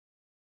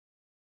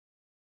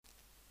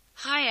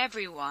Hi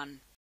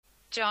everyone.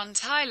 Jon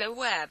Tyler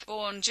Webb,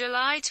 born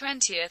July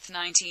 20,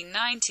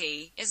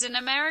 1990, is an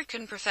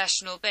American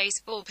professional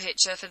baseball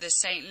pitcher for the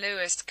St.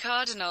 Louis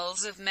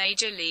Cardinals of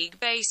Major League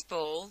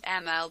Baseball,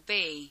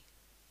 MLB.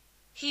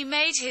 He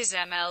made his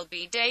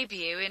MLB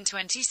debut in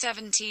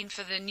 2017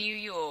 for the New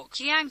York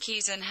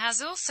Yankees and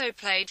has also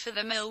played for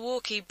the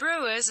Milwaukee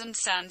Brewers and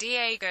San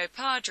Diego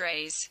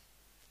Padres.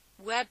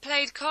 Webb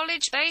played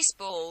college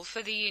baseball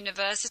for the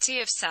University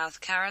of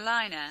South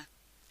Carolina.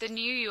 The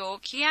New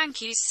York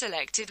Yankees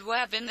selected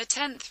Webb in the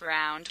 10th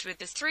round with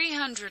the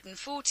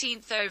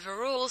 314th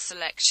overall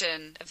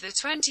selection of the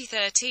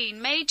 2013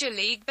 Major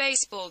League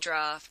Baseball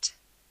draft.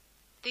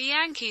 The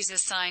Yankees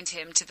assigned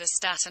him to the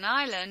Staten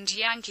Island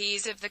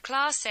Yankees of the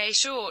Class A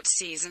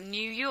short-season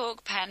New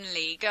York Penn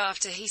League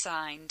after he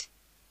signed,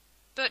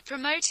 but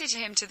promoted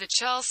him to the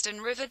Charleston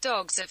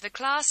RiverDogs of the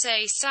Class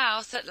A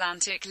South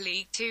Atlantic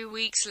League 2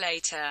 weeks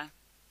later.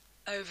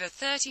 Over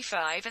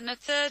 35 and a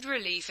third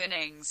relief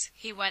innings,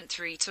 he went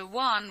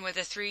 3-1 with a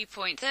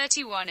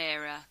 3.31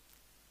 ERA.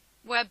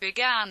 Webb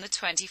began the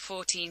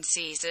 2014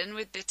 season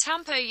with the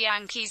Tampa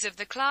Yankees of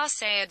the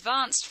Class A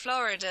Advanced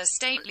Florida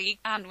State League,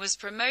 and was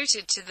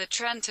promoted to the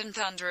Trenton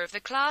Thunder of the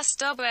Class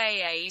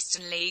AAA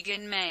Eastern League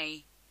in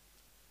May,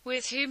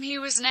 with whom he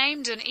was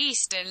named an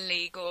Eastern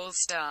League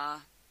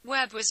All-Star.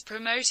 Webb was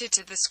promoted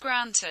to the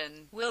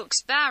Scranton,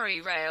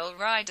 Wilkes-Barre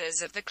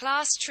RailRiders of the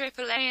Class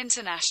AAA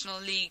International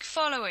League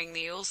following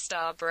the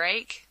All-Star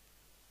break.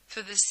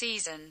 For the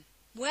season,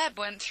 Webb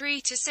went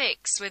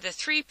 3-6 with a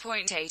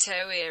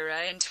 3.80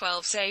 ERA in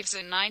 12 saves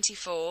and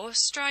 94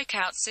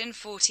 strikeouts in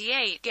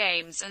 48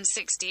 games and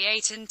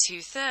 68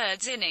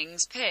 2/3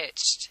 innings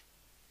pitched.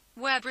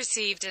 Webb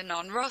received a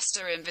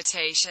non-roster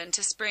invitation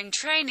to spring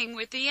training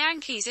with the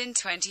Yankees in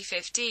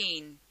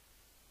 2015.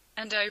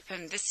 And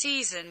opened the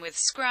season with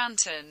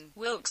Scranton,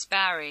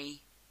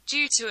 Wilkes-Barre.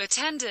 Due to a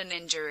tendon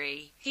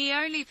injury, he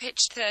only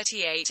pitched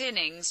 38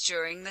 innings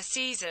during the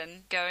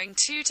season, going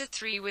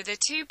 2-3 with a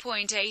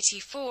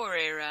 2.84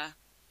 ERA.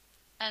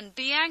 And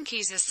the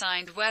Yankees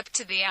assigned Webb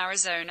to the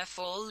Arizona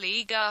Fall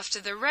League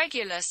after the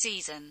regular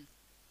season.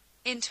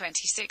 In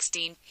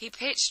 2016, he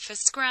pitched for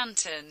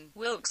Scranton,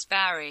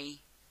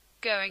 Wilkes-Barre,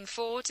 going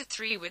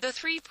 4-3 with a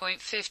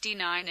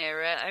 3.59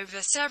 ERA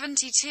over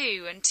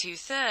 72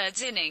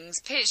 2/3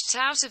 innings pitched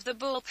out of the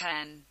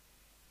bullpen.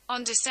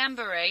 On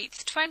December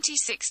 8,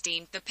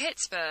 2016, the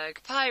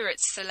Pittsburgh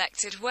Pirates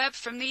selected Webb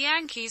from the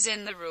Yankees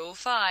in the Rule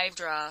 5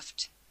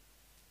 draft.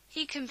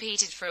 He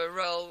competed for a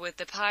role with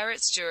the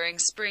Pirates during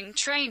spring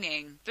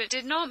training, but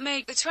did not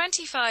make the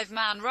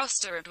 25-man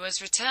roster and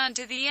was returned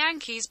to the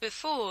Yankees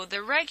before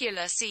the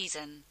regular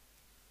season.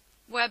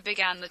 Webb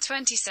began the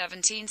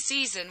 2017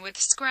 season with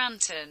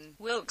Scranton,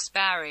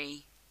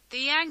 Wilkes-Barre. The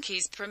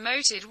Yankees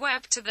promoted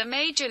Webb to the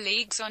major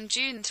leagues on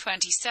June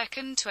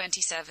 22,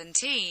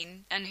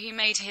 2017, and he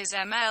made his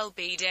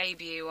MLB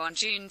debut on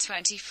June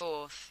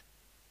 24.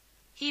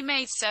 He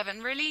made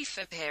 7 relief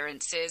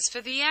appearances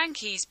for the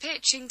Yankees,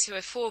 pitching to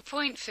a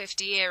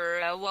 4.50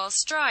 ERA while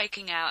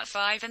striking out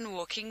 5 and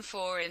walking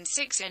 4 in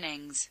 6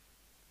 innings.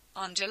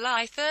 On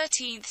July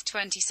 13,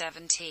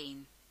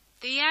 2017,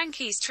 the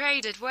Yankees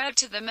traded Webb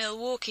to the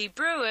Milwaukee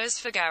Brewers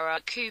for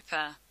Garrett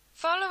Cooper.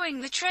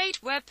 Following the trade,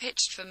 Webb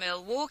pitched for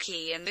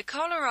Milwaukee and the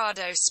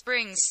Colorado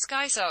Springs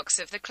Sky Sox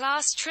of the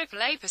Class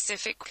AAA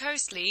Pacific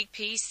Coast League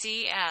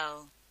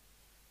 (PCL).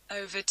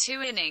 Over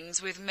 2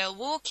 innings with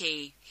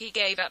Milwaukee, he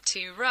gave up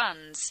 2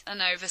 runs,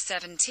 and over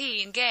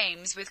 17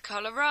 games with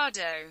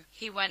Colorado,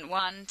 he went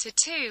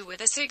 1-2 with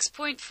a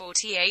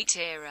 6.48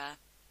 ERA.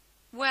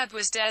 Webb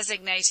was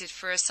designated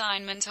for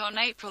assignment on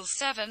April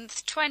 7,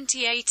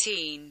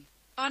 2018.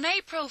 On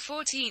April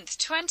 14,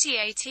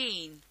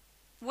 2018,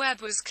 Webb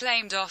was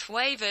claimed off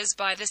waivers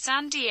by the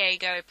San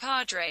Diego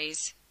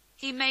Padres.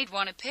 He made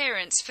 1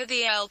 appearance for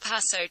the El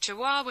Paso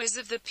Chihuahuas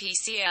of the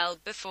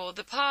PCL before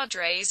the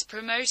Padres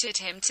promoted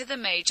him to the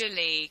major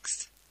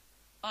leagues.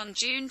 On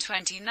June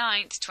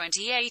 29,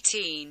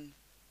 2018,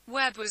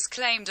 Webb was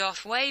claimed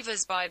off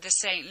waivers by the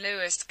St.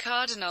 Louis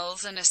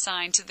Cardinals and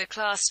assigned to the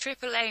Class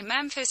AAA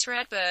Memphis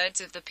Redbirds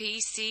of the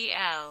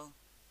PCL.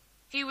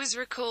 He was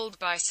recalled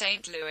by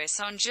St. Louis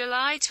on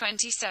July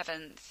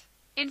 27.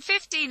 In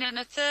 15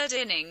 1/3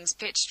 innings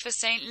pitched for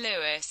St.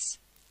 Louis,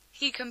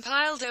 he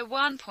compiled a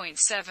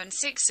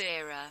 1.76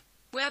 ERA.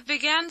 Webb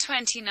began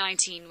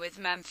 2019 with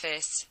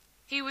Memphis.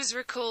 He was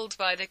recalled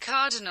by the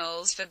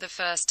Cardinals for the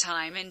first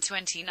time in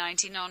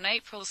 2019 on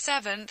April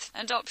 7,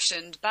 and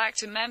optioned back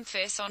to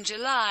Memphis on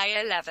July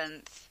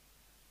 11.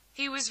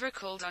 He was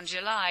recalled on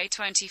July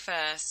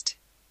 21.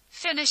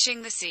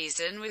 Finishing the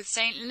season with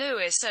St.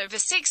 Louis over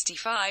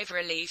 65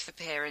 relief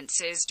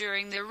appearances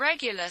during the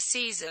regular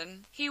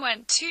season, he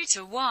went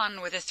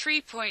 2-1 with a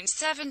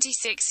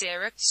 3.76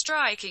 ERA,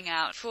 striking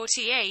out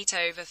 48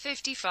 over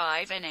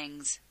 55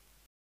 innings.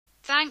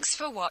 Thanks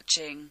for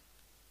watching.